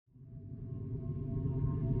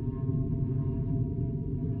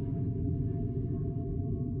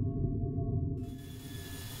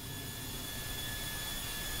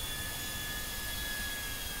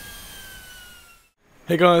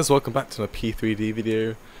Hey guys, welcome back to a P3D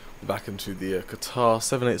video. We're back into the Qatar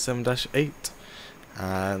 787-8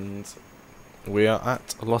 and we are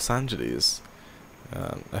at Los Angeles.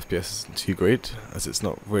 FPS isn't too great as it's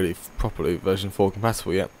not really properly version 4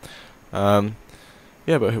 compatible yet. Yeah,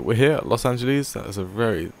 but we're here at Los Angeles. That is a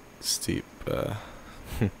very steep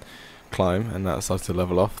climb, and that started to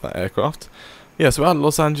level off that aircraft. Yeah, so we're at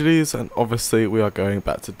Los Angeles and obviously we are going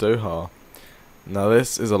back to Doha. Now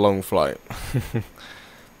this is a long flight.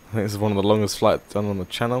 I think this is one of the longest flights done on the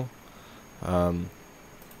channel.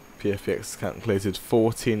 PFPX calculated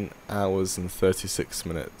 14 hours and 36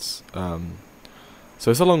 minutes.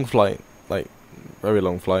 So it's a long flight, like very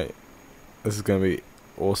long flight. This is going to be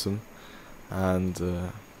awesome, and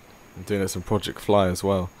I'm doing this in Project Fly as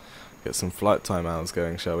well. Get some flight time hours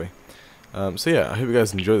going, shall we? So yeah, I hope you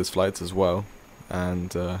guys enjoy this flight as well.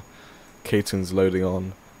 And catering's loading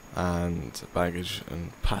on, and baggage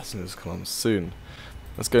and passengers come on soon.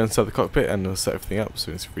 Let's go inside the cockpit and we'll set everything up. So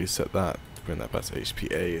we need to reset that to bring that back to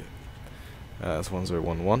HPA. That's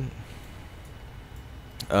 1011.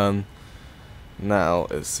 Now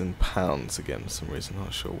it's in pounds again for some reason,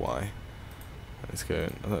 not sure why. Let's go.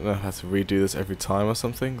 I don't know if I have to redo this every time or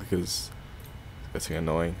something because it's getting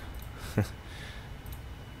annoying.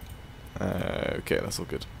 Okay, that's all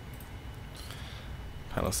good.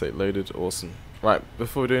 Panel state loaded, awesome. Right,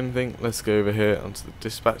 before we do anything, let's go over here onto the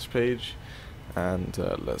dispatch page and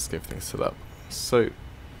let's get everything set up. So,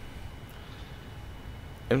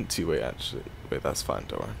 empty weight actually. Wait, that's fine,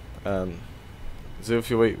 don't worry. Zero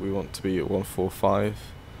fuel weight, we want to be at 145.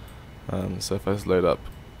 So if I just load up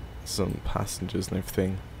some passengers and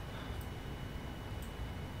everything.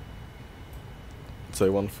 So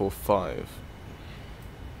 145.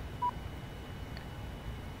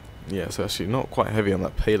 Yeah, so actually not quite heavy on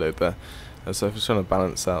that payload there. So if it's trying to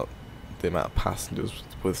balance out the amount of passengers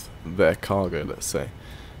with their cargo, let's say.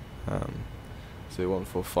 So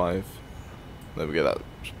 145. There we go, that's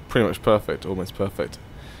pretty much perfect, almost perfect.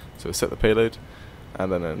 So we set the payload,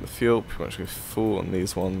 and then in the fuel, pretty much go full on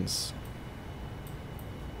these ones.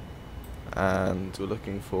 And we're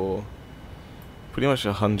looking for pretty much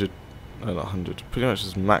 100, no not 100, pretty much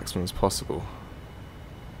as maximum as possible.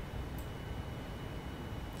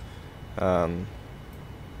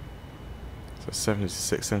 So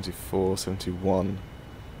 76, 74, 71,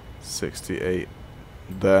 68,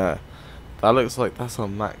 there. That looks like that's our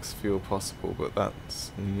max fuel possible, but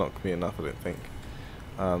that's not going to be enough, I don't think.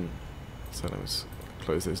 So let's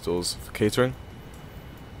close those doors for catering.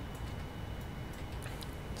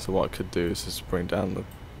 So what I could do is just bring down the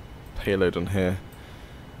payload on here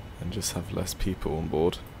and just have less people on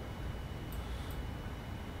board.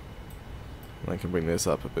 And I can bring this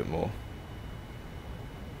up a bit more.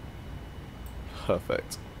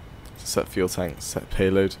 Perfect. So set fuel tank, set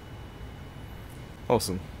payload.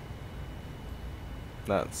 Awesome.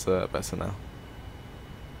 That's better now.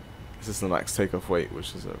 This is the max takeoff weight,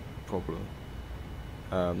 which is a problem.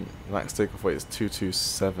 Max takeoff weight is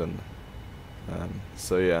 227.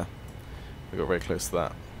 So yeah, we got very close to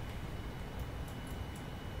that.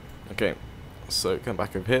 Okay, so come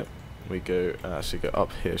back over here. We go actually go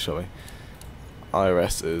up here, shall we?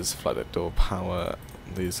 IRS is flight deck door power.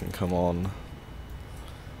 These can come on.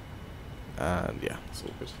 And yeah, it's all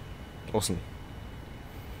good. Awesome.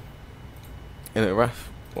 Init ref,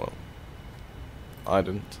 well, I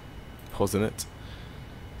didn't pause in it.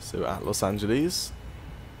 So at Los Angeles.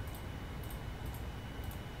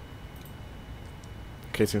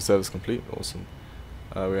 Catering service complete, awesome.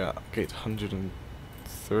 We're at gate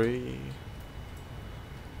 103.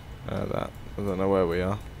 I don't know where we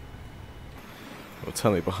are. We're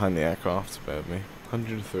totally behind the aircraft, bear with me.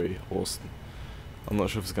 103, awesome. I'm not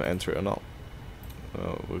sure if it's going to enter it or not.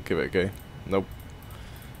 We'll give it a go. Nope.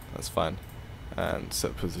 That's fine. And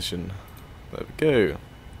set position. There we go.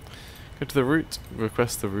 Go to the route.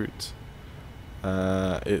 Request the route.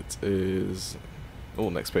 It is... Oh,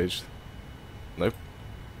 next page. Nope.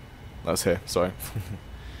 That's here, sorry.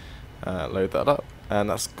 Load that up. And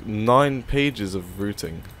that's 9 pages of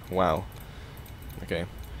routing. Wow. Okay.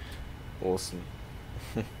 Awesome.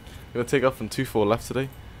 We're going to take off from 24 left today.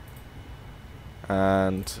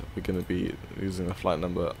 And we're going to be using a flight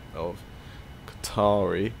number of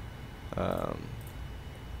Qatari. Qatar,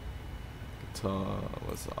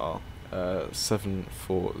 what's the R?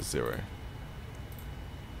 740.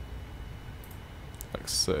 Like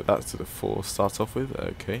so, that's to the 4 start off with.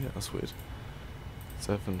 Okay, that's weird.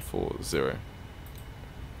 740.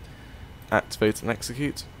 Activate and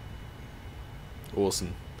execute.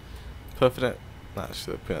 Awesome. Perfect.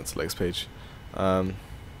 Actually, put that to the next page. So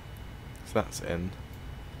that's in.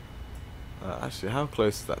 Actually, how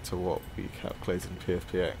close is that to what we calculated in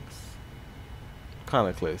PFPX? Kind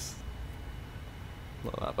of close.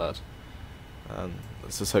 Not that bad. And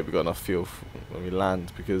let's just hope we got enough fuel when we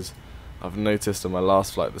land, because I've noticed on my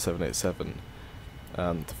last flight, the 787,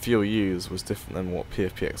 the fuel used was different than what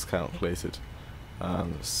PFPX calculated.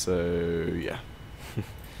 So yeah.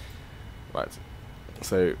 Right.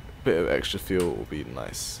 So a bit of extra fuel will be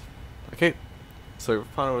nice. Okay. So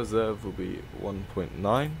final reserve will be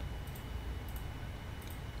 1.9.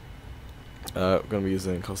 We're going to be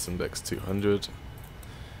using cost index 200.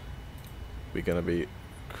 We're going to be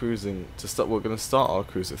cruising to start. We're going to start our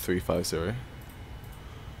cruise at 350.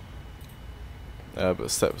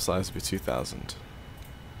 But step size will be 2000.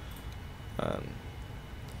 And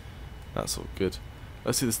that's all good.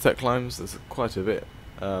 Let's see the step climbs. There's quite a bit.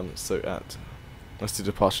 Let's do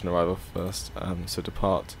departure and arrival first. So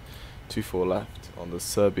depart 24 left on the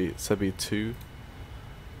Sebi 2.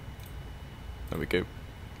 There we go.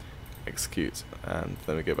 Execute, and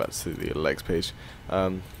then we go back to the legs page.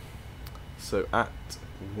 So at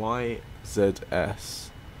YZS,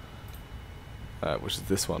 which is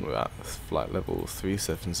this one, we're at flight level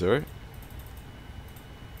 370.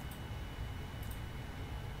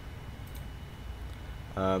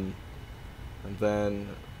 And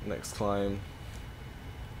then next climb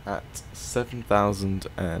at 7000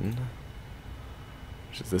 N,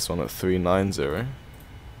 which is this one at 390.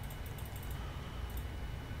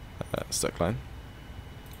 Stack line.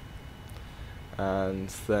 And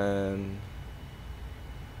then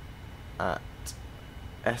at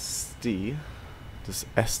SD, just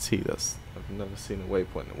ST, I've never seen a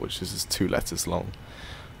waypoint which is just 2 letters long.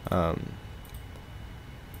 That's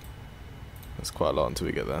quite a lot until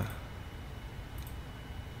we get there.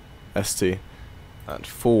 ST at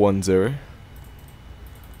 410.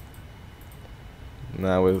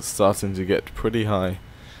 Now we're starting to get pretty high.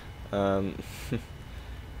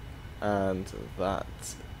 And that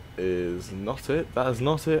is not it. That is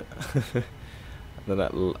not it. And then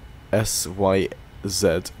at SYZ,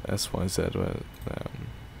 where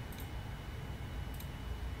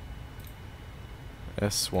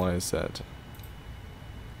SYZ.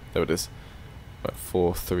 There it is. At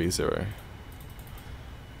 430.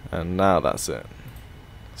 And now that's it.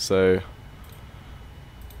 So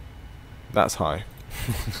that's high.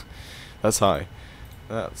 That's high.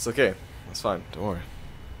 That's okay. That's fine. Don't worry.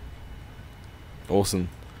 Awesome.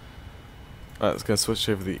 Right, let's go switch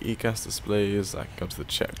over the ECAS displays. I can go to the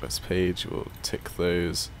checklist page. We'll tick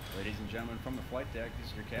those. Ladies and gentlemen, from the flight deck,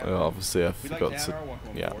 this is your captain. Obviously, I We'd forgot like to to. add our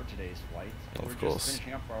welcome aboard today's flight. Of We're course. just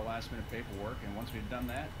finishing up our last-minute paperwork, and once we've done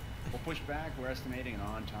that, we'll push back. We're estimating an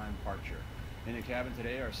on-time departure. In the cabin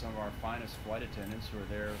today are some of our finest flight attendants who are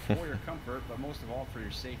there for your comfort, but most of all for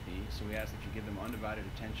your safety. So we ask that you give them undivided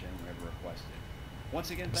attention whenever requested. Once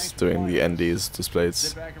again, thanks Just for doing the flying us. NDs displays.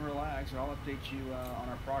 Sit back and relax, and I'll update you on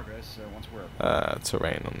our progress once we're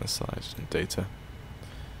Terrain on this side and data.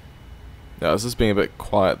 Yeah, I was just being a bit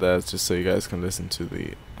quiet there, just so you guys can listen to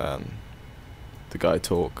the guy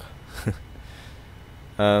talk.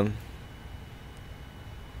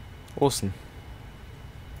 Awesome.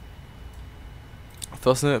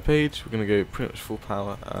 Thrust limit page. We're gonna go pretty much full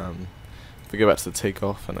power. If we go back to the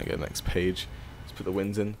takeoff and I go next page, let's put the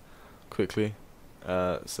winds in quickly.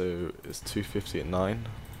 So it's 250 at 9,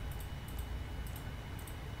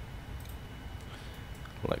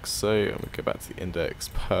 like so, and we go back to the index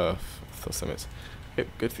perf thrust limits. Okay,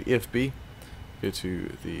 go to the EFB, go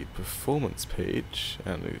to the performance page,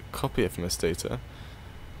 and we copy FMS data.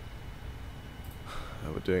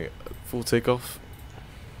 We're doing a full takeoff,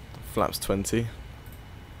 flaps 20,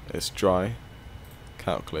 it's dry,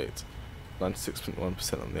 calculate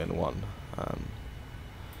 96.1% on the N1.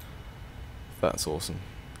 That's awesome.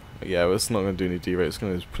 Yeah, well, it's not going to do any derate, it's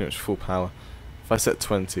going to do pretty much full power. If I set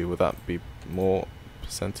 20, would that be more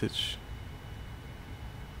percentage?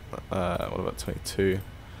 What about 22?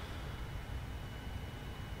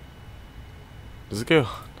 Does it go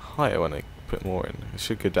higher when I put more in? It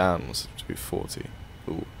should go down, it should be 40.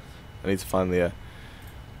 Ooh. I need to find the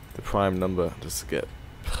prime number just to get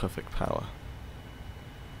perfect power.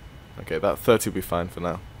 Okay, that 30 will be fine for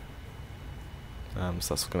now. So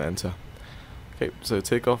that's going to enter. Okay, so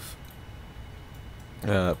takeoff.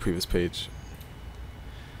 Previous page.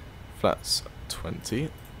 Flats 20.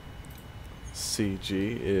 CG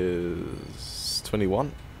is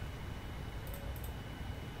 21.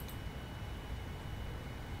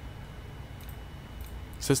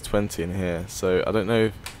 It says 20 in here, so I don't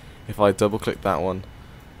know if I double click that one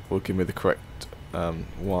will give me the correct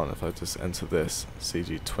one. If I just enter this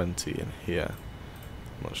CG 20 in here,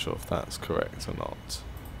 I'm not sure if that's correct or not.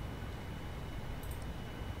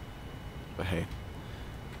 but hey.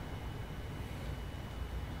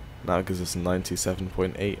 Now it gives us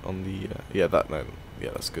 97.8 on the, yeah,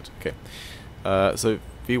 that's good, okay. So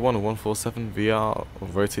V1 of 147, VR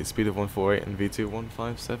of rotate speed of 148, and V2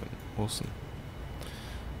 157, awesome.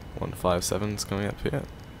 157 is coming up here.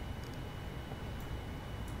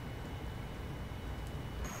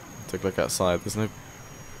 Take a look outside, there's no,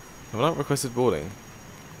 have I not requested boarding?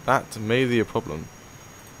 That may be a problem.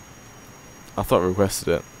 I thought I requested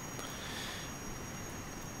it.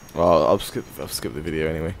 Well, I'll skip the video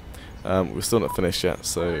anyway. We're still not finished yet,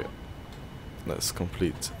 so let's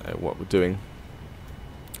complete what we're doing.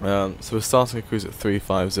 So we're starting a cruise at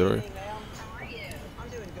 350.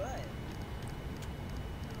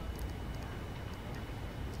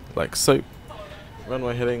 Like so.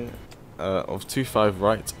 Runway heading of 25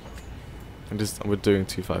 right. And we're doing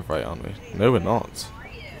 25 right, aren't we? No, we're not.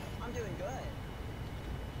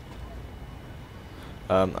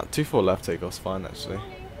 24 left takeoff's fine actually.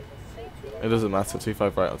 It doesn't matter,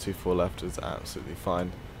 25 right or 24 left is absolutely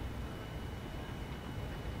fine.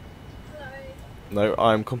 No,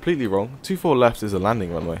 I'm completely wrong. 24 left is a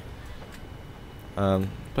landing runway. Bear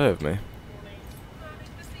with me.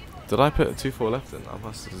 Did I put a 24 left in? I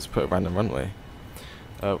must have just put a random runway.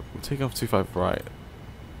 We're taking off 25 right.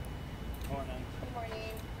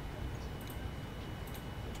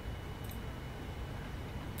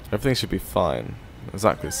 Everything should be fine.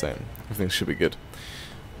 Exactly the same. Everything should be good.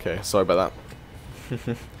 Okay, sorry about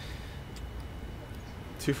that.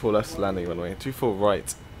 24 left is landing runway. 24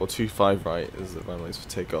 right or 25 right is the runways for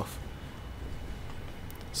takeoff.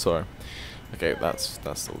 Sorry. Okay,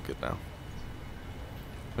 that's all good now.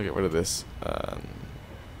 I'll get rid of this.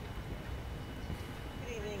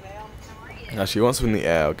 Actually, once we're in the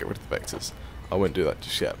air, I'll get rid of the vectors. I won't do that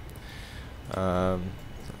just yet.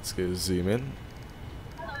 Let's go zoom in.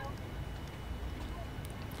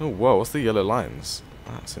 Oh, whoa, what's the yellow lines?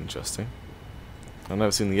 That's interesting. I've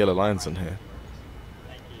never seen the yellow lines on here.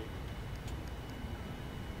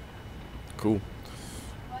 Cool.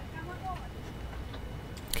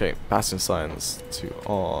 Okay, passenger signs to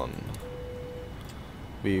on.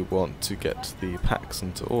 We want to get the packs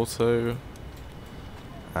into auto.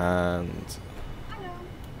 And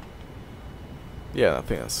yeah, I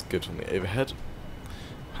think that's good from the overhead.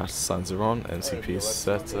 Passenger signs are on. NCP is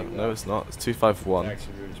set up. No, it's not. It's 251.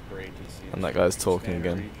 And that guy's talking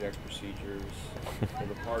again. 25.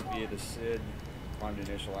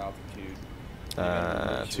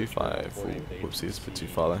 Whoopsies, a bit too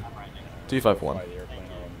far there. 251.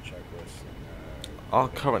 Our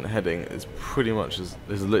current heading is pretty much is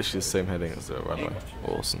literally the same heading as the runway.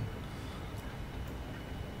 Awesome.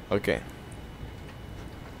 Okay.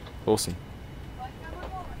 Awesome.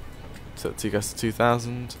 Set TCAS to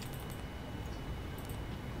 2000.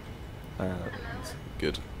 And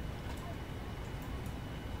good.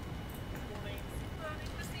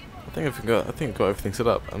 I think I've got everything set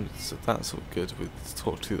up, and so that's all good. We'll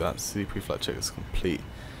talk to that. CD pre-flight check is complete.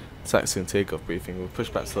 Taxi and takeoff briefing. We'll push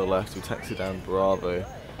back to the left. We taxi down Bravo,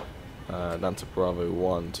 down to Bravo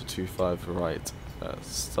 1 to 25 right.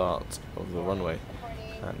 Start of the runway,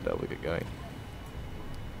 and we'll get going.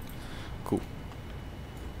 Cool.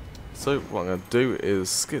 So what I'm going to do is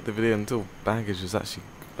skip the video until baggage is actually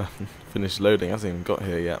finished loading. It hasn't even got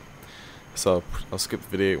here yet. So I'll skip the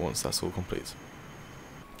video once that's all complete.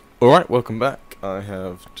 Alright, welcome back. I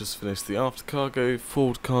have just finished the aftercargo.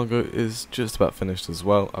 Forward cargo is just about finished as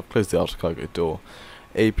well. I've closed the aftercargo door.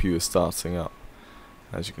 APU is starting up.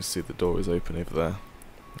 As you can see, the door is open over there.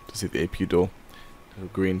 You see the APU door, the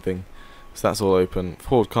green thing. So that's all open.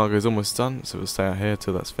 Forward cargo is almost done, so we'll stay out here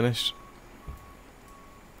till that's finished.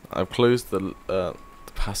 I've closed the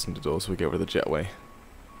passenger door so we get rid of the jetway.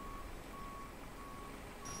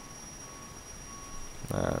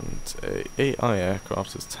 And a AI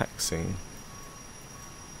aircraft is taxiing.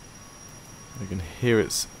 You can hear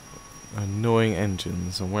its annoying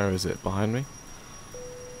engines. And where is it? Behind me?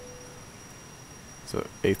 So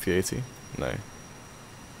A380? No.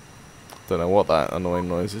 Don't know what that annoying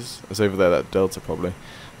noise is. It's over there, that Delta probably.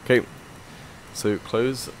 Okay. So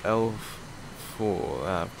close L4.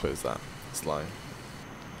 I've closed that. It's lying.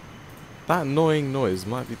 That annoying noise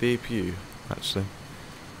might be the APU, actually.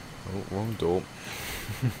 Oh, wrong door.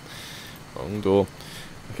 Wrong door.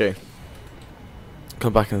 Okay.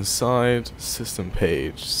 Come back inside. System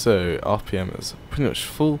page. So RPM is pretty much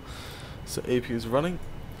full. So APU is running.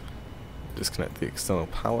 Disconnect the external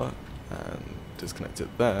power and disconnect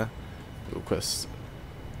it there. Request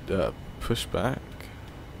pushback.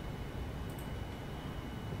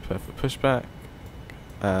 Prepare for pushback.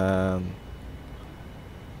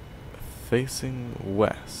 Facing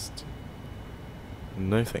west.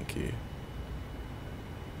 No, thank you.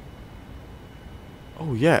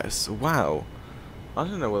 Oh yes, wow. I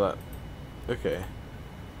don't know what that... Okay.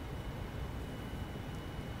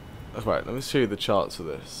 Right, let me show you the charts for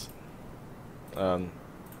this.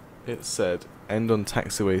 It said end on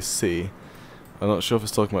taxiway C. I'm not sure if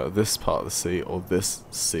it's talking about this part of the sea or this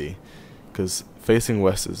sea, because facing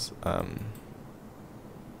west is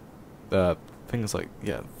things like,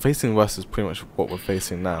 yeah, facing west is pretty much what we're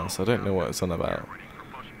facing now, so I don't know what it's on about.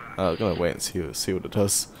 I'm gonna wait and see what it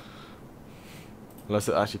does, unless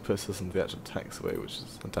it actually puts us into the actual taxiway, which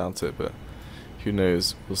is, I doubt it, but who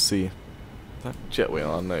knows, we'll see. That jetway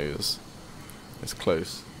on our nose is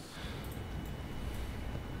close.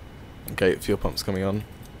 Okay, fuel pump's coming on.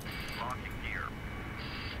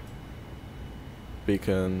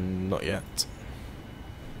 Beacon, not yet.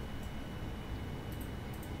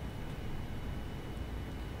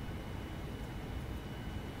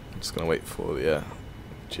 I'm just gonna wait for the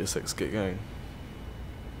GSX to get going.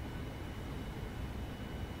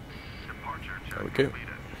 There we go.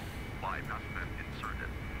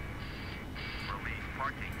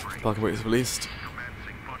 Parking brake is released.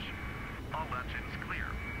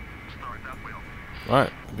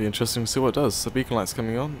 Right, it'll be interesting to see what it does. So beacon light's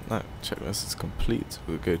coming on. That checklist is complete.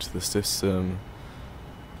 We'll go to the system.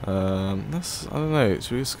 I don't know.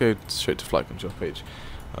 Should we just go straight to flight control page?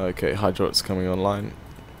 Okay, hydraulics coming online.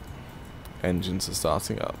 Engines are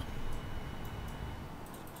starting up.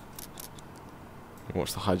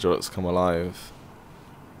 Watch the hydraulics come alive.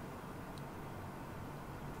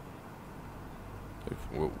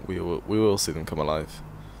 We will see them come alive.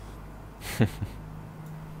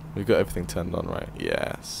 We've got everything turned on, right?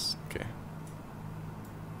 Yes. Okay.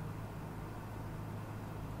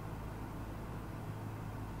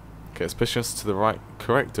 Okay, it's pushing us to the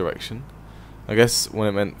correct direction. I guess when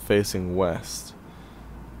it meant facing west,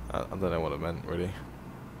 I don't know what it meant really.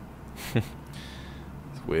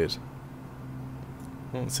 It's weird.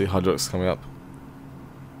 Let's see hydraulics coming up.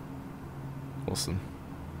 Awesome.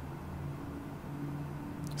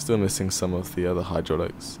 Still missing some of the other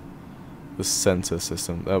hydraulics. The center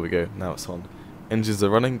system. There we go. Now it's on. Engines are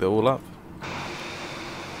running. They're all up.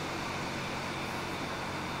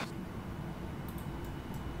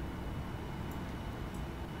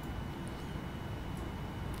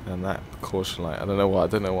 And that caution light. I don't know why. I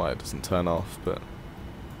don't know why it doesn't turn off. But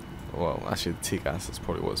well, actually, the T-gas is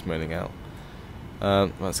probably what's moaning out.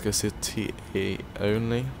 Let's go see TA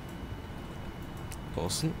only.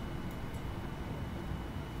 Awesome.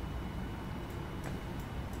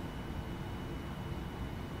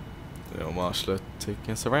 Little marshaller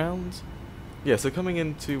taking us around. Yeah, so coming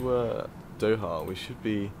into Doha, we should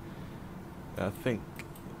be, I think,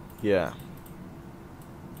 yeah,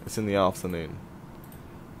 it's in the afternoon.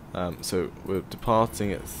 So we're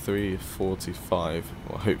departing at 3:45.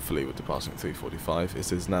 Well, hopefully we're departing at 3:45.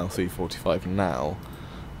 It is now 3:45 now.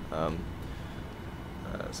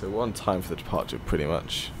 So we're on time for the departure, pretty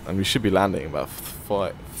much, and we should be landing about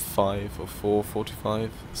 5 or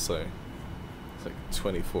 4:45. So it's like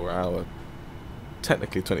 24-hour,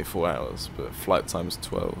 technically 24 hours, but flight time is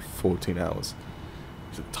 14 hours.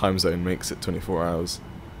 The time zone makes it 24 hours.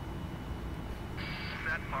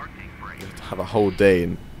 You have to have a whole day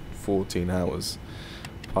in 14 hours.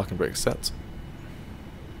 Parking brake set.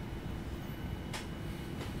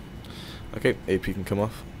 Okay, AP can come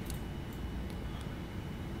off.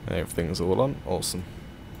 Everything's all on. Awesome.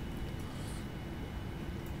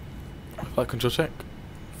 Flight control check.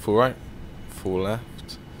 Full right, full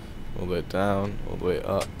left, all the way down, all the way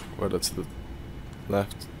up, right up to the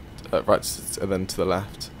left, right, and then to the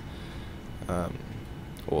left.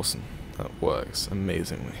 Awesome. That works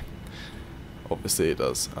amazingly. Obviously it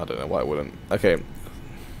does. I don't know why it wouldn't. Okay.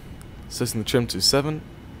 Setting the trim to 7.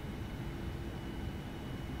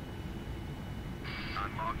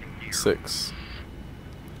 6.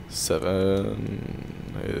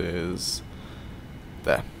 7 is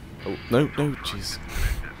there. Oh, no, jeez.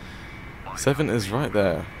 7 is right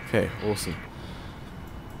there. Okay, awesome.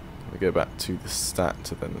 We go back to the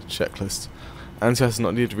stat and then the checklist. Anti-has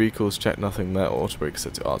not needed recalls, check nothing there. Auto brake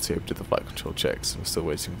set to RTO, did the flight control checks. We're still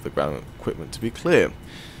waiting for the ground equipment to be clear.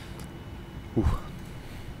 Ooh.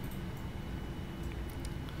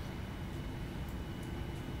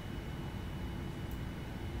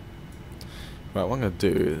 Right, what I'm going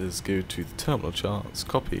to do is go to the terminal charts,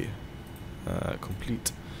 copy,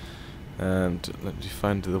 complete, and let me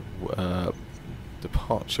find the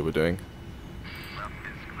departure we're doing. Left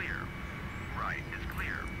is clear. Right is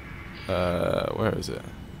clear. Where is it?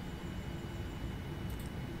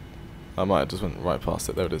 I might have just went right past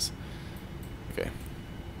it. There it is. Okay.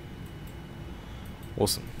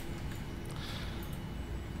 Awesome.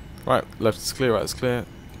 Right, left is clear, right is clear.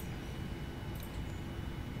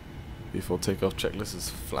 before takeoff checklist is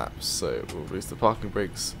flaps, so we'll release the parking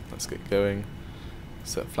brakes. Let's get going.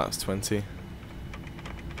 Set flaps 20.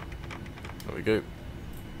 There we go.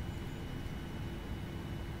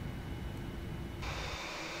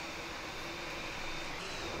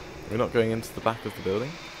 We're not going into the back of the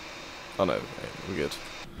building. Oh no, we're good.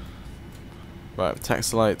 Right,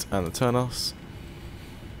 taxi light and the turn-offs.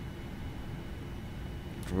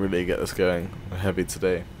 Really get this going. We're heavy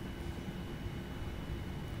today.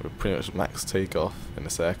 We're pretty much max takeoff in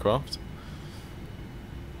this aircraft.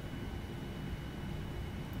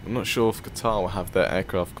 I'm not sure if Qatar will have their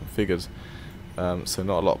aircraft configured, so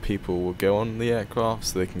not a lot of people will go on the aircraft,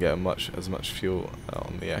 so they can get as much fuel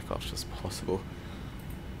on the aircraft as possible.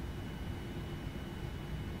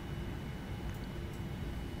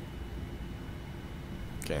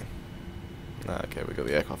 Okay. Okay, we got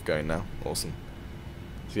the aircraft going now. Awesome.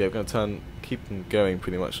 So yeah, we're going to keep them going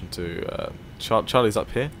pretty much into Charlie's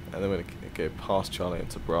up here, and then we're going to go past Charlie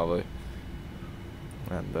into Bravo,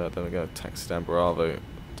 and then we're going to taxi down Bravo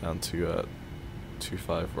down to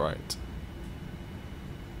 25 right.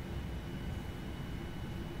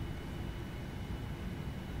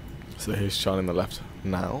 So here's Charlie on the left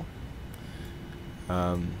now,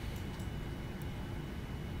 and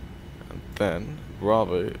then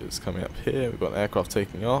Bravo is coming up here. We've got an aircraft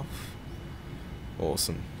taking off.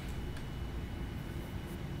 Awesome.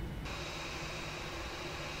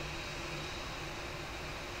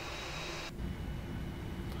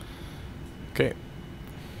 Okay.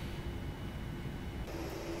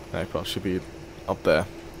 Aircraft should be up there.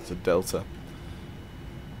 It's a Delta.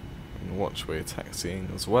 And watch where you're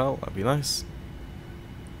taxiing as well. That'd be nice.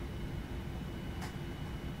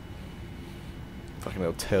 Fucking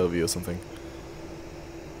little tail view or something.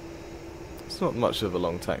 It's not much of a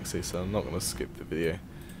long taxi, so I'm not going to skip the video.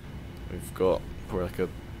 We've got probably like a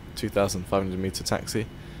 2,500 meter taxi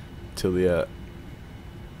till the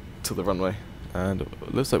runway, and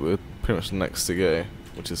it looks like we're pretty much next to go,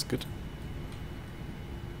 which is good.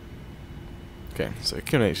 Okay, so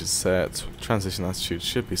QNH is set. Transition altitude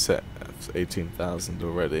should be set at 18,000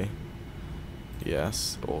 already.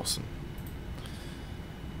 Yes, awesome.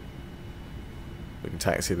 We can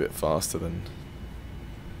taxi a bit faster than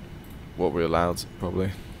what we're allowed,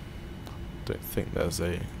 probably. Don't think there's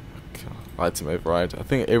a item override. I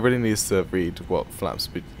think it really needs to read what flaps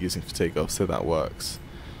we're using for takeoff, so that works.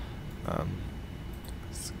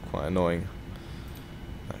 It's quite annoying.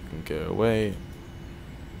 That can go away.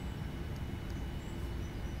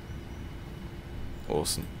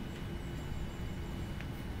 Awesome.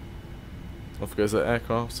 Off goes the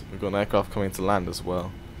aircraft. We've got an aircraft coming to land as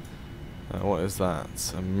well. What is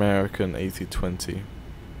that? American A320.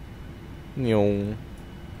 Nyong.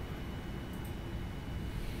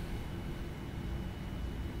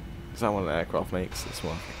 Is that what an aircraft makes? It's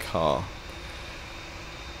more like a car.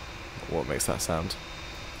 What makes that sound?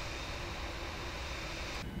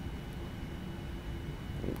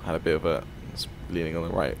 Ooh, had a bit of a... It's leaning on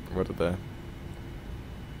the right rudder there.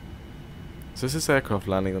 So is this aircraft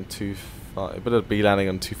landing on 25? It better be landing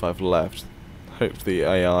on 25 left. Hope the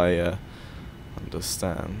AI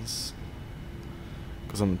understands.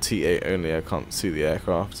 Because I'm T8 only, I can't see the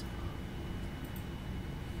aircraft.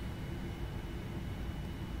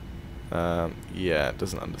 Yeah, it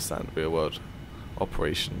doesn't understand real world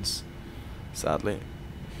operations, sadly.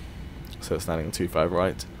 So it's landing on 25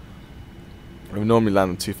 right. We normally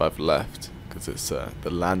land on 25 left, because it's the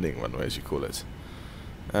landing runway, as you call it.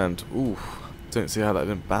 And, ooh, don't see how that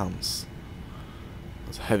didn't bounce.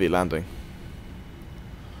 That's a heavy landing.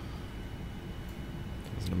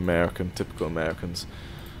 It's an American, typical Americans.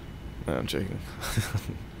 No, I'm joking.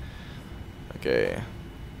 Okay.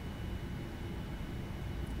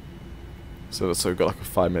 So we've got like a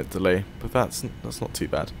 5-minute delay, but that's not too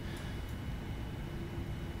bad.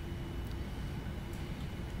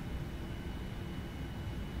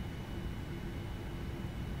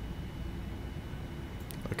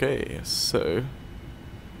 Okay, so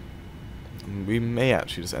we may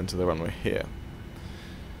actually just enter the runway here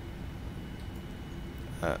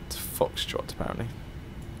at Foxtrot, apparently,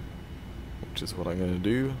 which is what I'm going to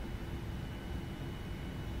do.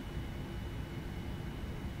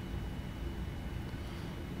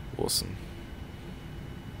 Awesome.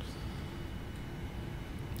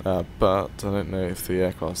 But I don't know if the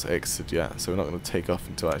aircraft's exited yet, so we're not going to take off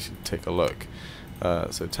until I actually take a look.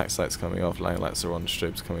 So taxi lights coming off, landing lights are on,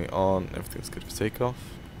 strobes coming on, everything's good for takeoff.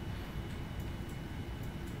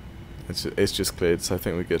 It's just cleared, so I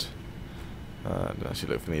think we're good. Didn't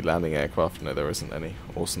actually look for any landing aircraft. No, there isn't any.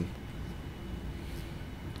 Awesome.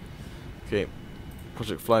 Okay,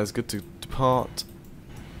 Project Fly is good to depart.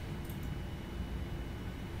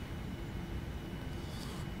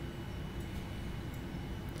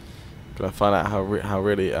 Gonna find out how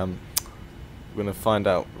really we're gonna find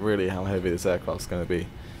out really how heavy this aircraft's gonna be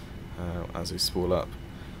as we spool up.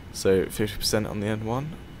 So 50% on the N1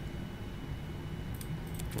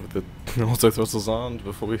 with the auto throttles on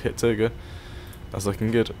before we hit Toga. That's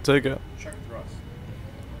looking good. Toga. Check thrust.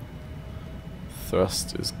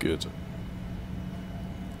 Thrust is good.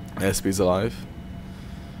 Airspeed's alive.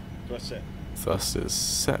 Thrust set. Thrust is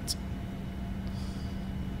set.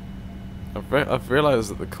 I've realised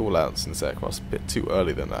that the callouts in this aircraft's a bit too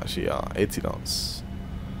early than they actually are. 80 knots.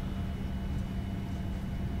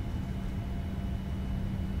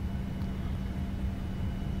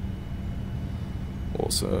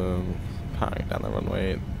 Awesome. Powering down the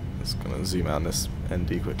runway. Just gonna zoom out on this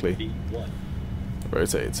ND quickly.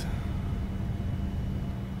 Rotate.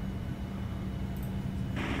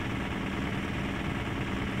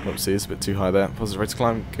 Oopsie, it's a bit too high there. Positive rate to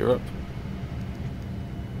climb, gear up.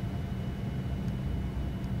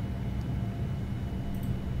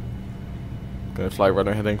 Gonna fly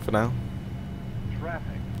runway heading for now.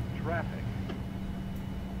 Traffic.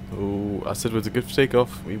 Oh, I said we're good for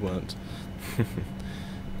takeoff. We weren't.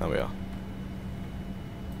 Now we are.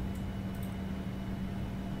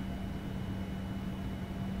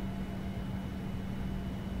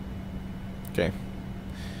 Okay.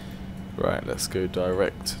 Right, let's go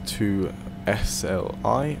direct to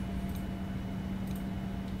SLI.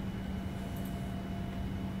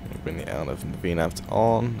 Bring the L-nav and the V-nav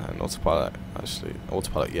on, and autopilot, actually,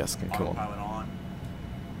 autopilot, yes, can come on. Autopilot on.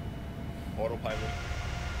 Autopilot.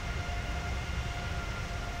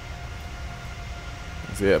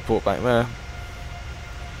 There's the airport back there.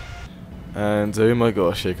 And oh my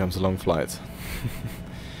gosh, here comes a long flight.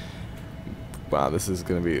 Wow, this is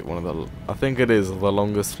going to be one of the, I think it is the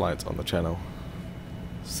longest flight on the channel.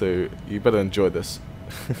 So you better enjoy this.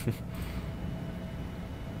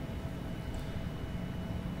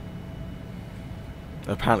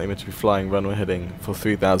 Apparently meant to be flying runway heading for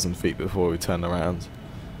 3,000 feet before we turn around.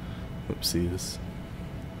 Oopsies.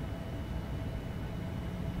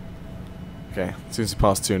 Okay, as soon as we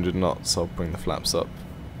pass 200 knots, I'll bring the flaps up.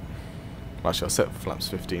 Actually, I'll set flaps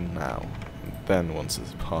 15 now. And then once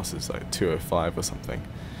it passes like 205 or something,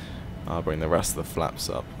 I'll bring the rest of the flaps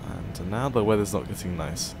up. And now the weather's not getting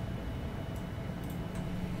nice.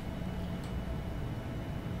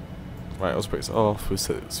 Right, let's brakes off. We'll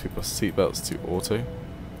set people's seatbelts to auto.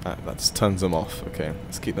 That just turns them off. Okay,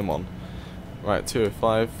 let's keep them on. Right,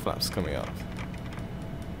 205, flaps coming up.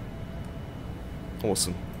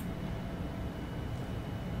 Awesome.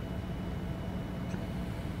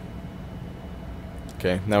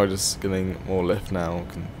 Okay, now we're just getting more lift now.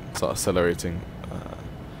 We can start accelerating.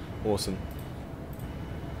 Awesome.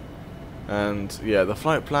 And yeah, the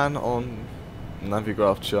flight plan on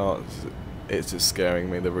Navigraph charts, it's just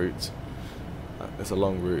scaring me, the route. It's a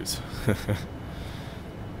long route.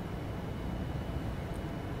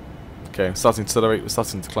 Okay, starting to accelerate, we're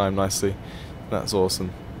starting to climb nicely. That's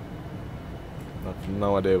awesome. I have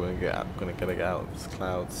no idea when we're going to get out of these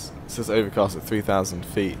clouds. It says overcast at 3,000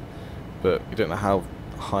 feet, but you don't know how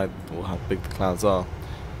high or how big the clouds are.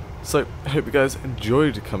 So, I hope you guys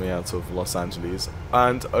enjoyed coming out of Los Angeles.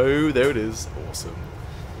 And oh, there it is. Awesome.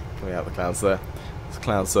 Coming out of the clouds there. It's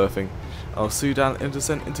cloud surfing. I'll see you down in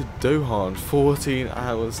descent into Doha in 14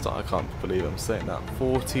 hours time. I can't believe I'm saying that.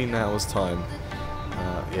 14 hours time.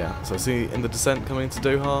 Yeah, so see you in the descent coming into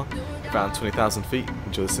Doha. Around 20,000 feet.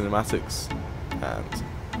 Enjoy the cinematics. And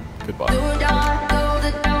goodbye.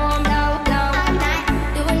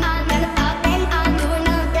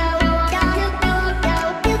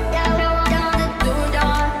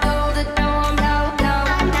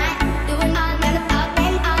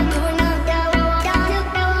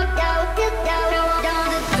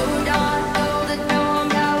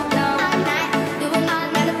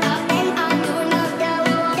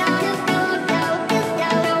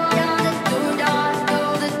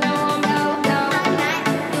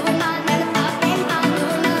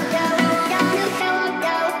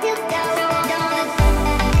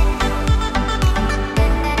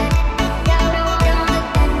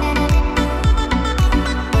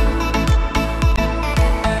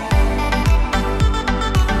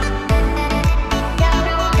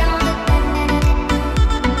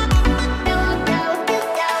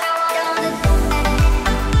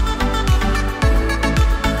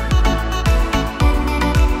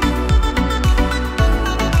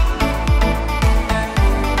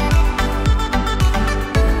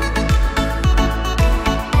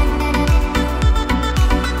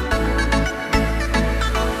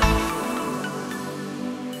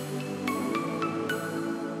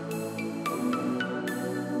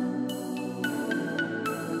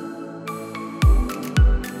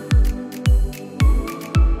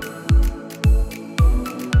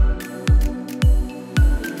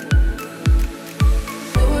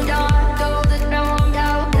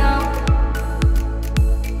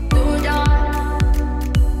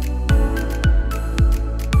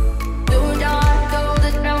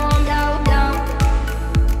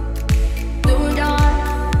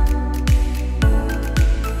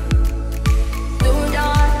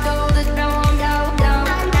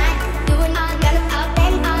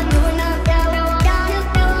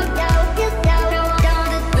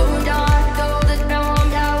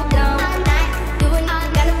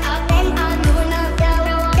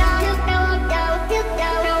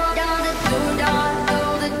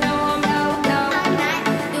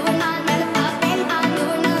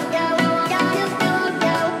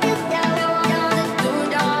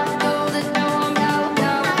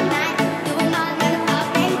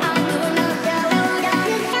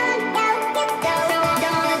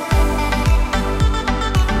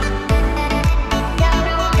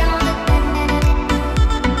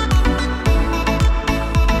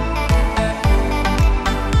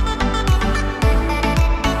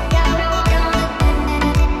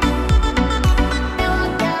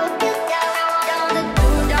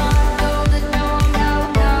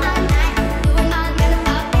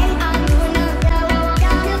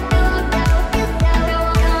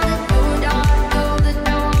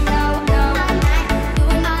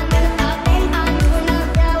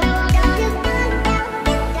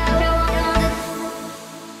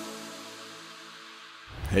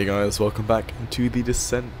 guys, welcome back to the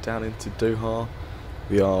descent down into Doha.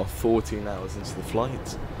 We are 14 hours into the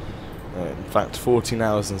flight, in fact 14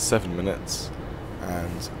 hours and 7 minutes,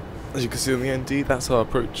 and as you can see on the ND, that's our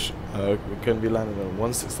approach. We're going to be landing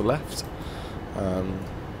on 16 to the left,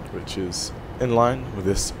 which is in line with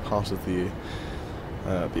this part of the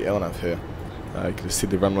LNAV here. You can see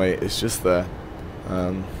the runway is just there,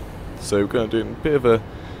 so we're going to do a bit of a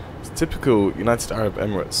typical United Arab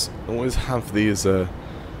Emirates. Always have these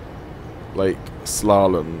like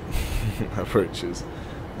slalom approaches,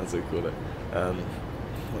 as they call it.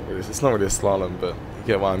 It's not really a slalom, but you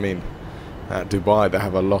get what I mean. At Dubai they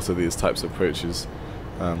have a lot of these types of approaches,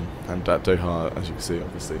 and at Doha, as you can see,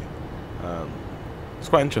 obviously it's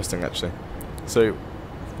quite interesting actually. So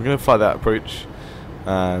we're going to fly that approach,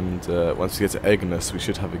 and once we get to Addons we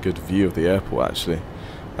should have a good view of the airport actually.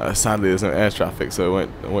 Sadly there's no air traffic, so it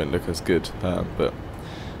won't look as good, but it'll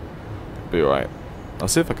be alright. I'll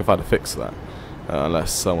see if I can find a fix for that,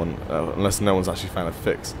 unless no one's actually found a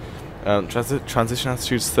fix. Transition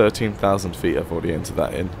altitude is 13,000 feet. I've already entered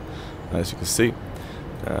that in, as you can see.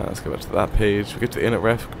 Let's go back to that page. We get to the inlet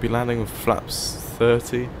ref. We could be landing with flaps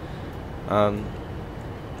 30. How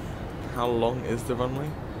long is the runway?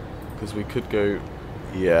 Because we could go,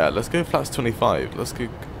 yeah, let's go flaps 25. Let's be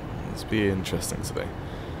interesting today.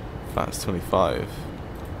 Flaps 25.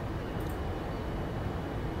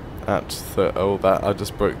 Oh, that I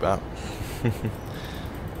just broke that.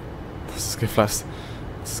 Let's go flaps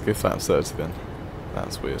 30 then.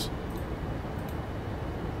 That's weird.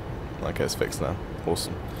 Okay, it's fixed now.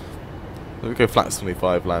 Awesome. Let me go flaps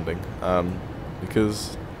 25 landing.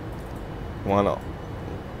 Because why not?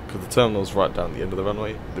 Because the terminal's right down the end of the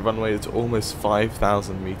runway. The runway is almost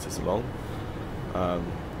 5,000 meters long.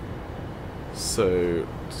 So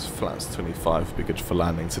just flaps 25 would be good for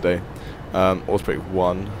landing today. Auto brake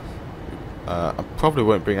 1. I probably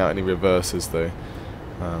won't bring out any reverses though.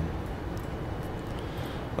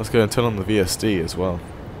 Let's go and turn on the VSD as well.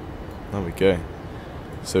 There we go.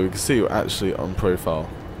 So we can see we're actually on profile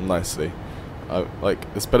nicely. Like,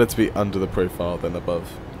 it's better to be under the profile than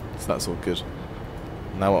above, so that's all good.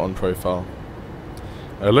 Now we're on profile.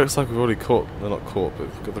 It looks like we've already caught, well, not caught, but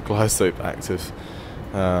we've got the glide slope active,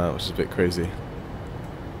 which is a bit crazy.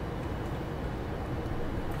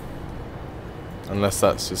 Unless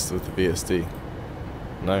that's just with the VSD.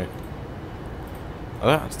 No.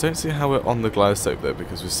 I don't see how we're on the glide slope though,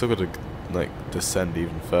 because we've still got to like descend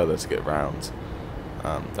even further to get round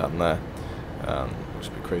down there, which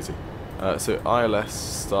would be crazy. So ILS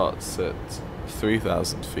starts at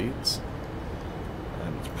 3,000 feet,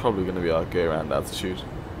 and it's probably going to be our go round altitude.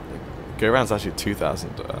 Go round's actually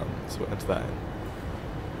 2,000, so we'll enter that in.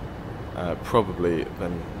 Probably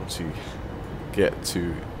then once you get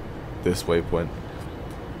to this waypoint,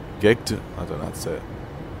 I don't know how to say it.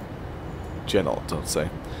 Genot, I'd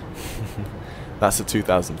say. That's at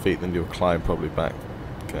 2,000 feet. Then you'll climb probably back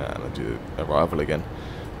and do arrival again.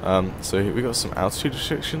 So we got some altitude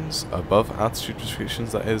restrictions, above altitude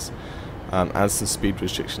restrictions that is, and some speed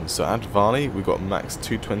restrictions. So at Vali we got max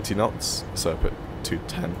 220 knots, so I put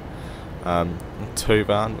 210.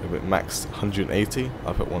 Tovan we put max 180,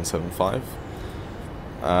 I put 175.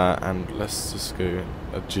 And let's just go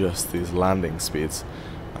adjust these landing speeds.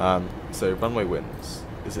 So runway winds,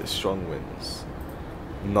 is it strong winds?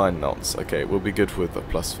 9 knots, okay, we'll be good with a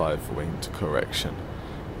 +5 wing to correction.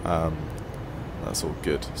 That's all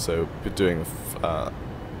good. So we're doing a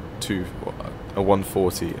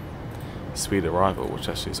 140 speed arrival, which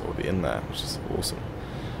actually is already in there, which is awesome.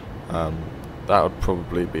 That would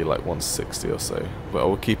probably be like 160 or so, but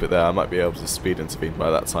we'll keep it there. I might be able to speed intervene by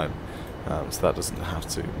that time, so that doesn't have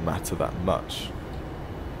to matter that much.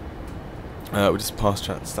 We just passed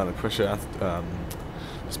standard pressure.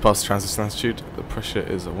 Just past transition altitude. The pressure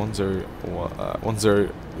is a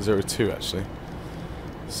 1002 actually.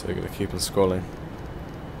 So we're gonna keep on scrolling.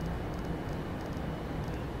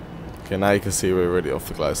 Okay, now you can see we're already off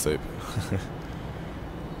the glide slope.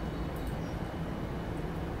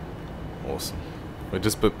 Awesome. We're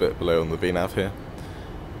just a bit below on the VNAV here.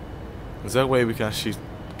 Is there a way we can actually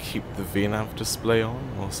keep the VNAV display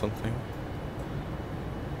on or something?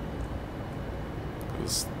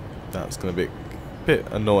 Because that's going to be a bit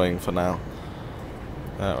annoying for now.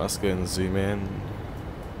 Let's go and zoom in.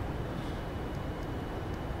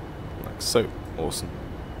 Like so. Awesome.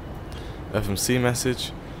 FMC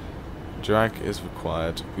message. Drag is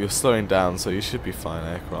required. You're slowing down, so you should be fine,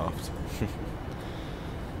 aircraft.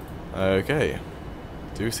 Okay.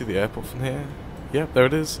 Do we see the airport from here? Yep, there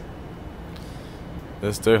it is.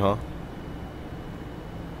 There's Doha.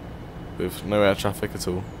 With no air traffic at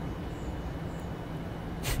all.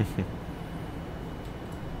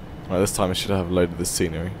 Right, this time I should have loaded the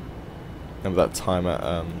scenery. Remember that time at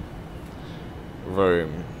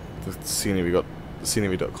Rome, the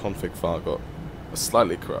scenery.config file got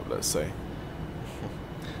slightly corrupt, let's say,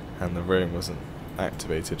 and the Rome wasn't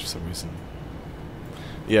activated for some reason.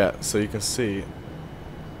 Yeah, so you can see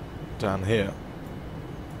down here,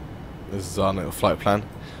 this is our little flight plan.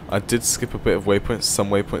 I did skip a bit of waypoints. Some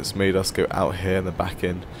waypoints made us go out here in the back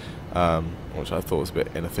end, which I thought was a bit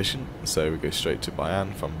inefficient. So we go straight to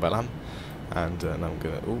Bayan from Belan, and now I'm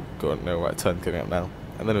gonna go on no right turn coming up now,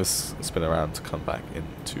 and then we'll spin around to come back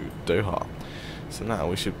into Doha. So now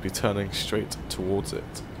we should be turning straight towards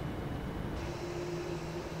it.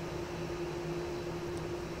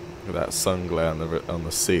 Look at that sun glare on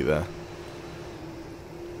the seat there.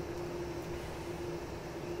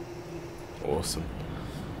 Awesome.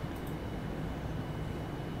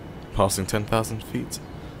 Passing 10,000 feet.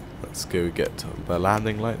 Let's go get the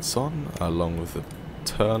landing lights on, along with the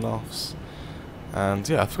turn-offs. And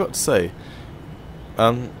yeah, I forgot to say,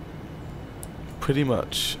 pretty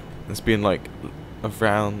much it's been like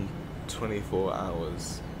around 24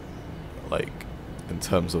 hours, like in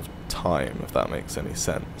terms of time, if that makes any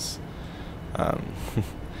sense. I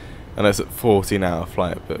know it's a 14-hour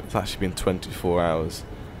flight, but it's actually been 24 hours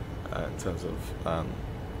in terms of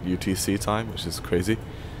UTC time, which is crazy.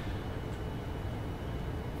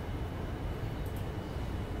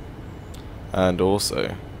 And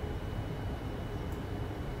also,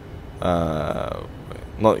 not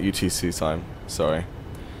UTC time, sorry.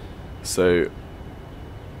 So,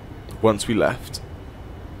 once we left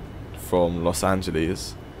from Los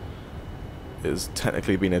Angeles, it's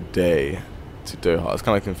technically been a day to Doha. It's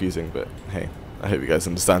kind of confusing, but hey, I hope you guys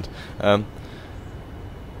understand. There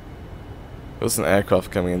was an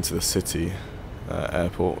aircraft coming into the city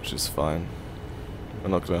airport, which is fine. We're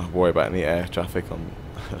not going to worry about any air traffic on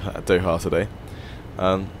at Doha today.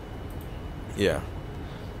 Yeah.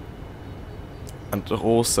 And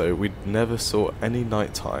also, we never saw any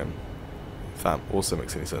nighttime, if that also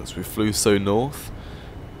makes any sense. We flew so north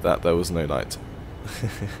that there was no night.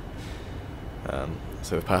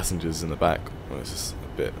 So the passengers in the back, well, it's just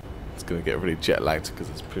a bit, it's going to get really jet lagged because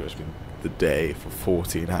it's pretty much been the day for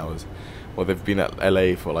 14 hours. Well, they've been at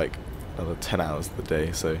LA for like another 10 hours of the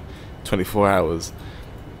day, so 24 hours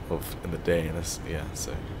in the day, and it's, yeah,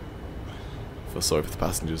 so I feel sorry for the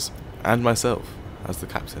passengers and myself as the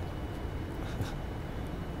captain.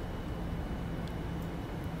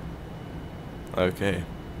 Okay,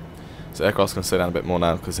 so aircraft's going to slow down a bit more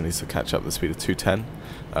now because it needs to catch up the speed of 210.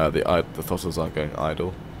 The throttles are going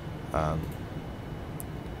idle. As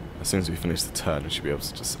soon as we finish the turn, we should be able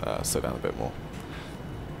to just slow down a bit more.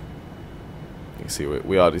 You can see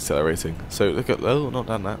we are decelerating. So look at, oh, not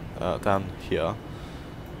down that, down here.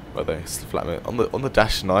 Where they flat limit on the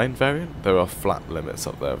Dash 9 variant, there are flat limits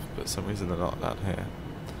up there, but for some reason they're not down here.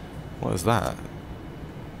 What is that?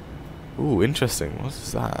 Ooh, interesting. What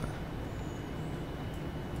is that?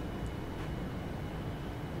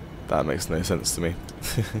 That makes no sense to me.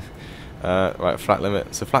 Right, flat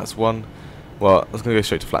limit. So flats 1. Well, I was going to go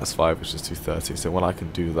straight to flats 5, which is 230. So when I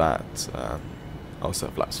can do that, I'll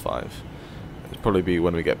set flats 5. It'll probably be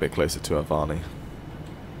when we get a bit closer to Havana.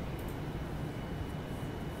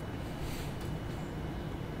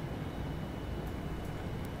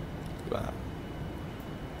 That.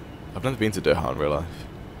 I've never been to Doha in real life,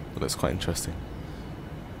 but it's quite interesting.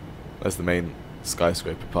 There's the main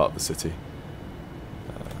skyscraper part of the city,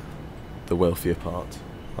 the wealthier part,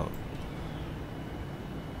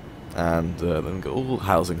 and then we've got all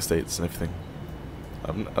housing estates and everything.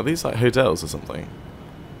 Are these like hotels or something?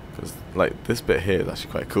 Because like this bit here is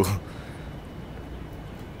actually quite cool,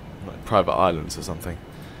 like private islands or something.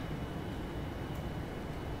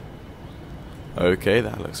 Okay,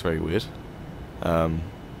 that looks very weird.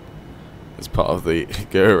 As part of the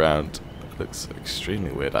go around, it looks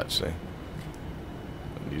extremely weird actually.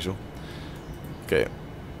 Unusual. Okay.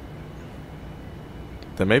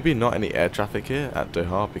 There may be not any air traffic here at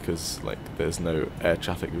Doha because like there's no air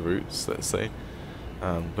traffic routes, let's say.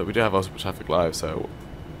 But we do have our traffic live, so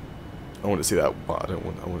I want to see that. But I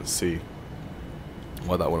want to see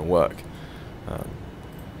why that wouldn't work.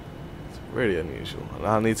 It's really unusual, and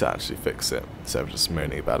I need to actually fix it instead of just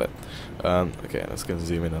moaning about it. Okay, let's go and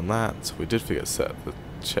zoom in on that. We did forget to set the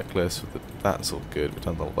checklist. That's all good. We've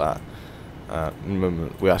done all that.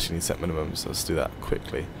 We actually need to set minimums, so let's do that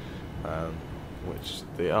quickly. Which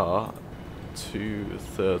they are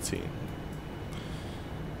 213.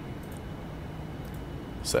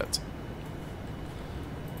 Set.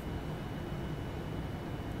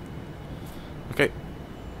 Okay.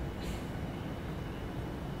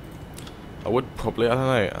 I would probably, I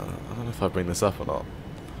don't know if I bring this up or not.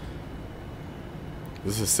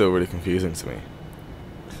 This is still really confusing to me.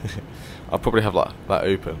 I'll probably have like that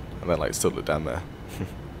open and then like still look down there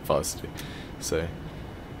if I was to. So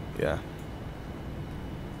yeah.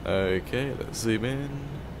 Okay, let's zoom in.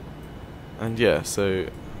 And yeah, so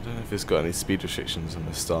I don't know if it's got any speed restrictions on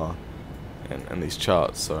the star and these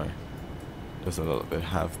charts, sorry. Doesn't look like they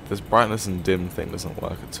have. This brightness and dim thing doesn't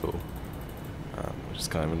work at all. Which is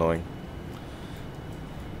kind of annoying.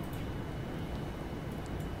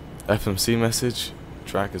 FMC message,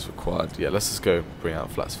 drag is required. Yeah, let's just go bring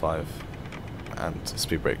out flaps 5 and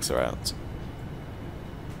speed brakes are out.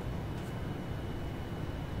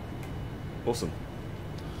 Awesome.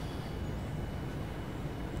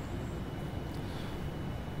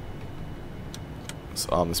 Let's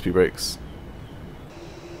arm the speed brakes.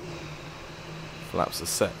 Flaps are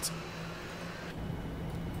set.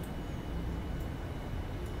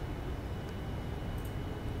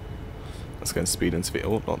 Let's go and speed intervene.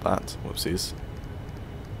 Oh, not that. Whoopsies.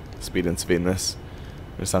 Speed intervene this.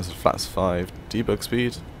 We're just down to flaps 5 debug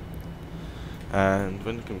speed. And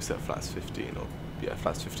when can we set flaps 15? Or yeah,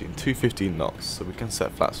 flaps 15. 215 knots. So we can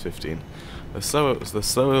set flaps 15. The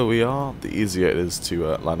slower we are, the easier it is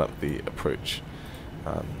to line up the approach.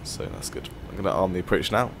 So that's good. I'm going to arm the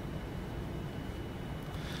approach now.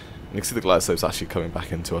 And you can see the glide slope's actually coming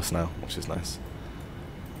back into us now, which is nice.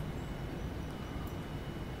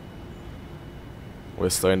 We're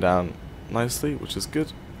slowing down nicely, which is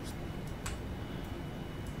good.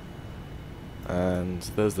 And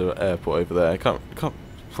there's the airport over there. I can't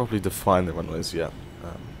properly define the runways yet.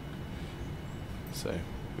 So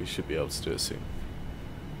we should be able to do it soon.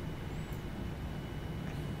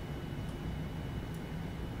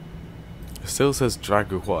 It still says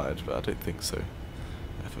drag required, but I don't think so.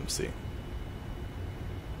 FMC.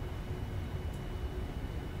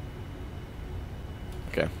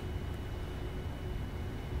 Okay.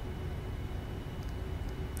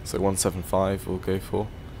 So 175 we'll go for.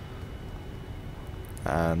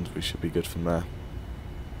 And we should be good from there.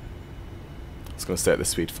 It's going to stay at this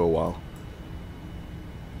speed for a while.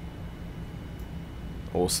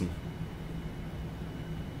 Awesome.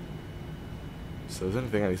 So there's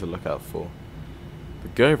anything I need to look out for. The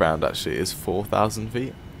go round actually is 4,000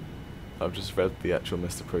 feet. I've just read the actual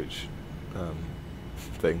missed approach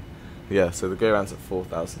thing. Yeah, so the go round's at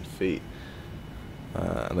 4,000 feet.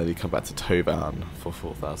 And then you come back to tow down for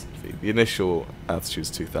 4,000 feet. The initial altitude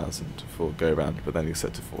is 2,000 for go round, but then you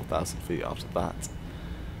set to 4,000 feet after that.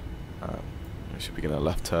 We should be getting a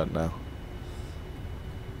left turn now.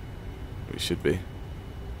 We should be.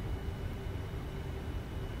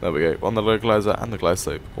 There we go. On the localizer and the glide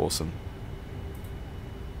slope. Awesome.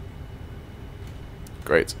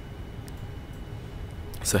 Great.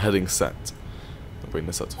 So heading set. I'll bring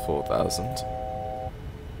this up to 4,000.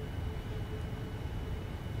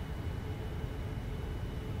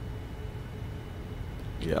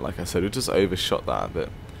 Yeah, like I said, we just overshot that a bit.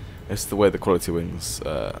 It's the way the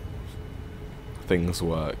QualityWings things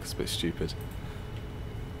work. It's a bit stupid.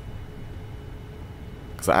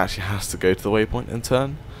 Because it actually has to go to the waypoint and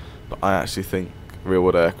turn. But I actually think real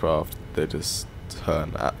world aircraft, they just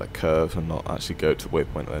turn at the curve and not actually go to the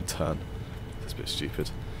waypoint and then turn. It's a bit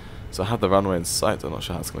stupid. So I have the runway in sight. I'm not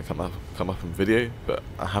sure how it's going to come up in video, but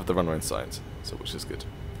I have the runway in sight, so which is good.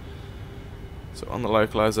 So on the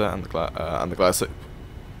localizer and the glide slope.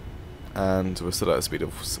 And we're still at a speed of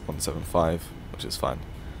 175, which is fine.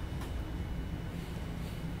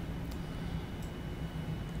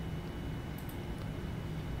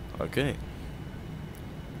 Okay.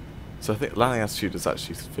 So I think landing altitude is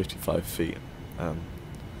actually 55 feet,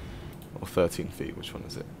 or 13 feet. Which one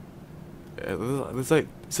is it? Yeah, there's like,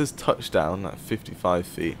 it says touchdown at 55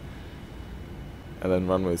 feet, and then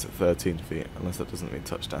runways at 13 feet. Unless that doesn't mean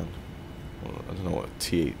touchdown. Well, I don't know what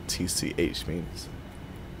TCH means.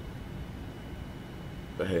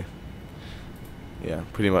 But hey, yeah,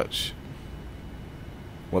 pretty much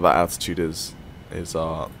what that altitude is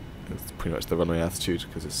pretty much the runway altitude,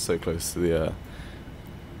 because it's so close to the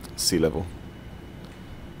sea level.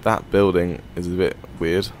 That building is a bit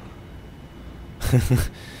weird.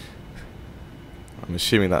 I'm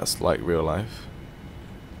assuming that's like real life.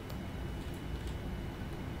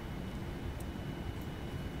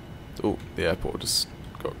 Oh, the airport just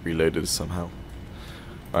got reloaded somehow.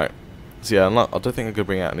 Right. So yeah, I don't think I'm going to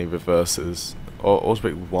bring out any reverses. Or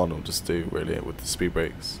autobrake 1 will just do, really, with the speed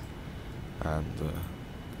brakes. And,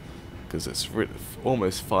 because it's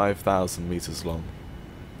almost 5,000 meters long.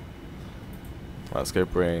 Right, let's go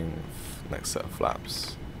bring next set of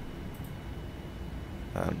flaps.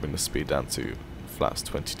 And bring the speed down to flaps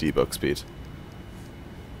 20 debug speed.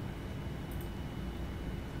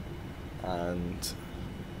 And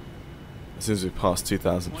As soon as we pass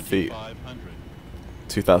 2,000 feet, 2,500.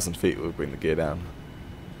 2,000 feet, we'll bring the gear down.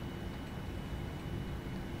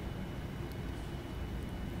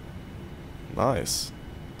 Nice.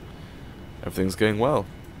 Everything's going well.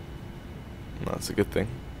 That's a good thing.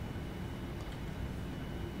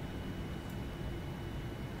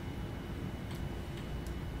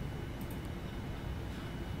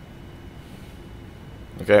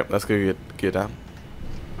 Okay, let's go get gear down.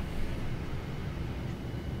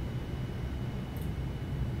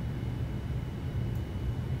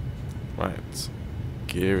 Right,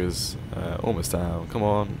 gear is almost down. Come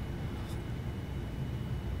on.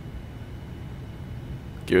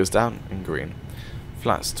 Gear is down in green.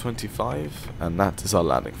 Flaps 25, and that is our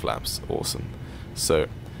landing flaps. Awesome. So,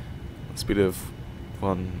 speed of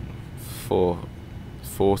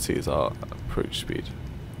 1,440 is our approach speed.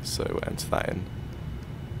 So we'll enter that in.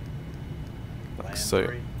 Like so.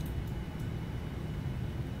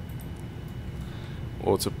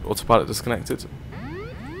 Autopilot disconnected.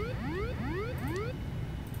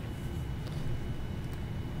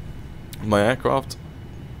 My aircraft.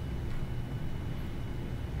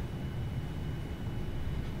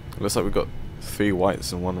 Looks like we've got 3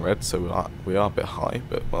 whites and 1 red, so we are a bit high,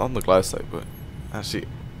 but we're on the glide slope, but actually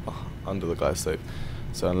under the glide slope.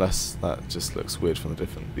 So unless that just looks weird from the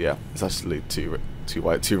different, yeah, it's actually 2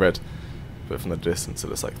 white, 2 red, but from the distance it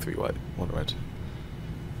looks like 3 white, 1 red.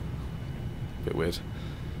 Bit weird.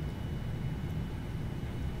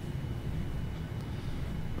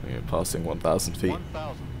 We're passing 1,000 feet.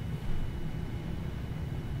 1,000.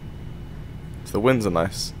 So the winds are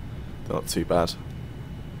nice. They're not too bad.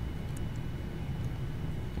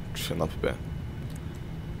 Chin up a bit.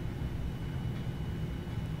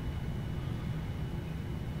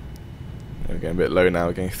 We're getting a bit low now.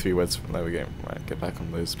 We're getting 3 reds. There we go. Right, get back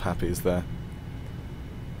on those pappies there.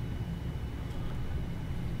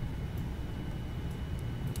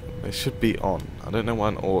 They should be on. I don't know why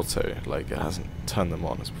an auto, like, it hasn't turned them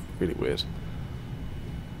on. It's really weird.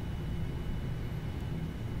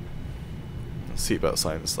 Seatbelt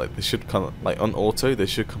signs, like, they should come, like, on auto, they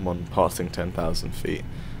should come on passing 10,000 feet.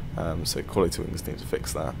 So QualityWings need to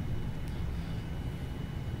fix that.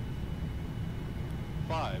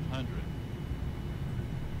 500.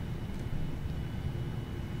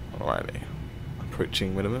 Alrighty.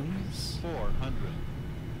 Approaching minimums. 400.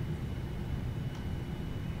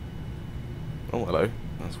 Oh, hello.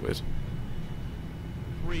 That's weird.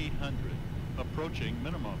 300. Approaching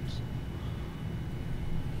minimums.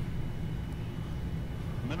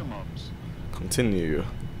 Minimums. Continue.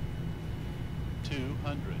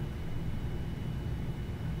 200.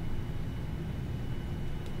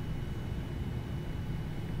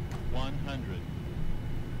 100.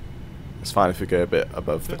 It's fine if we go a bit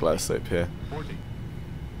above 50, the glide slope here. 40.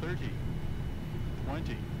 30.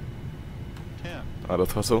 20. 10. Idle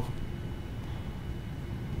throttle.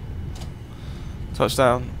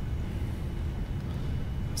 Touchdown.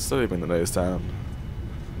 Slowly bring the nose down.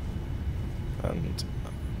 And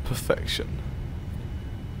perfection.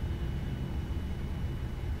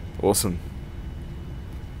 Awesome.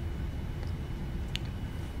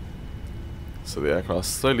 So the aircraft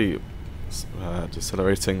slowly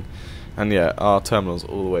decelerating, and yeah, our terminal's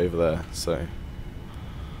all the way over there, so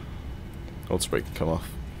auto brake can come off.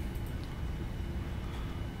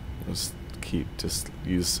 Just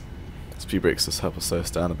use speed brakes to help us slow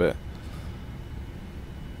us down a bit.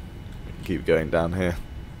 We can keep going down here,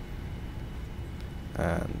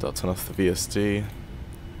 and I'll turn off the VSD.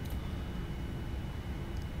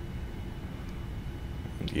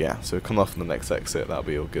 And yeah, so we'll come off in the next exit. That'll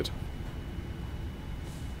be all good.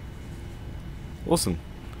 Awesome.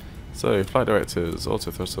 So flight directives, auto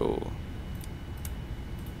throttle,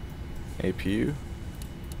 APU.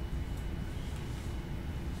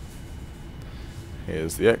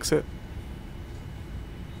 Here's the exit.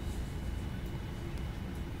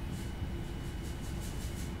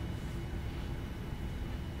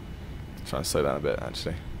 Try and slow down a bit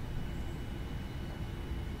actually.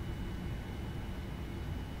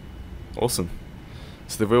 Awesome.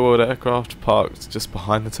 So the real world aircraft parked just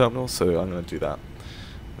behind the terminal, so I'm going to do that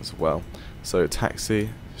as well. So taxi,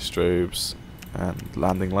 strobes, and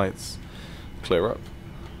landing lights. Clear up.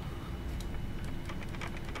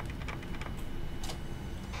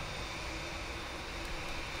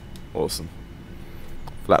 Awesome.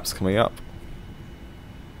 Flaps coming up.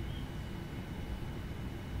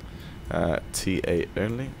 T8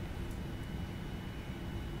 only.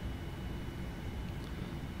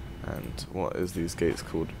 And what is these gates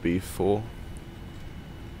called? B4.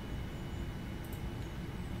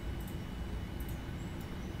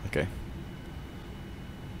 Okay.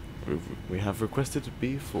 We have requested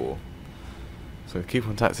B4. So keep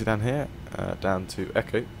on taxi down here, down to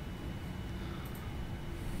Echo.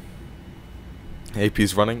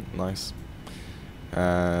 AP's running, nice.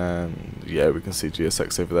 And yeah, we can see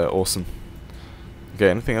GSX over there, awesome. Okay,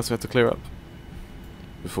 anything else we have to clear up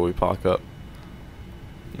before we park up?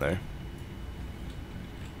 No.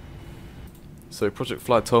 So Project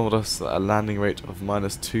Flight told us that a landing rate of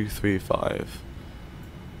 -235.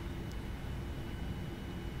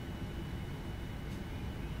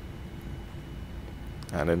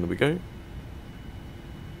 And in we go.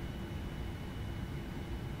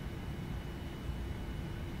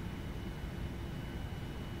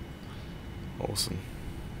 Awesome.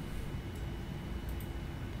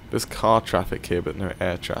 There's car traffic here, but no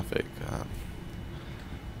air traffic.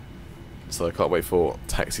 So I can't wait for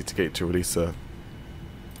Taxi2Gate to release an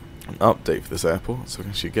update for this airport, so we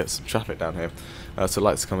can actually get some traffic down here. So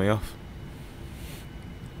lights coming off.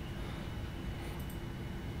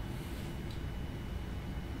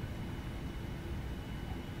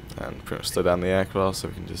 And pretty much slow down the aircraft so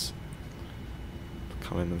we can just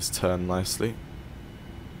come in this turn nicely.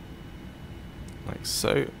 Like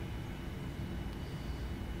so.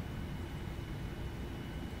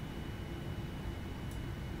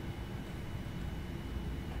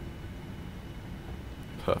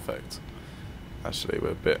 Perfect. Actually, we're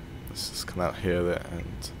a bit. Let's just come out here there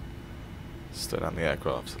and slow down the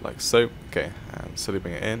aircraft like so. Okay, and slowly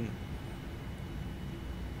bring it in.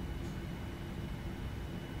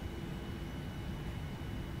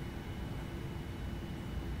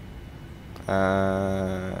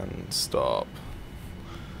 And stop.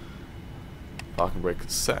 Parking brake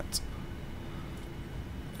is set.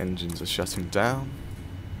 Engines are shutting down.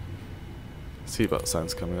 Seatbelt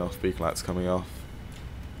signs coming off. Beacon lights coming off.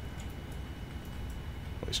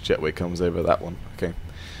 Which jetway comes over? That one. Okay.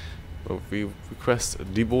 Well, we request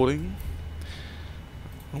deboarding.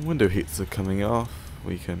 Window heats are coming off.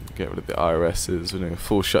 We can get rid of the IRSs. We're doing a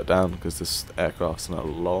full shutdown because this aircraft's on a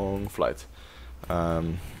long flight.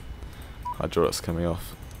 Hydraulics coming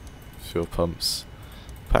off. Fuel pumps.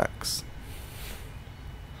 Packs.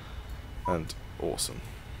 And awesome.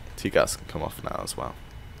 T-gas can come off now as well.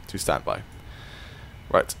 To standby.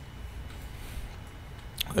 Right.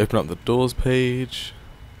 Open up the doors page.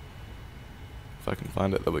 If I can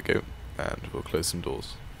find it, there we go. And we'll close some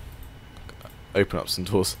doors. Open up some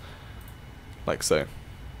doors. Like so.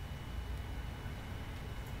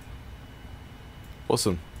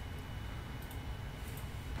 Awesome.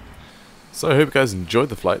 So I hope you guys enjoyed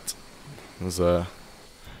the flight. It was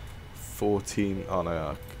 14, oh no,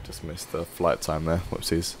 I just missed the flight time there,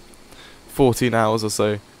 whoopsies. 14 hours or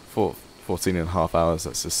so, 14 and a half hours,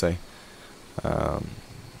 let's just say. That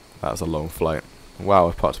was a long flight. Wow,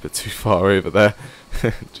 I parked a bit too far over there.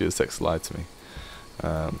 GSX lied to me.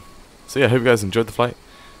 So yeah, I hope you guys enjoyed the flight.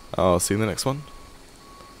 I'll see you in the next one,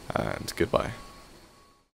 and goodbye.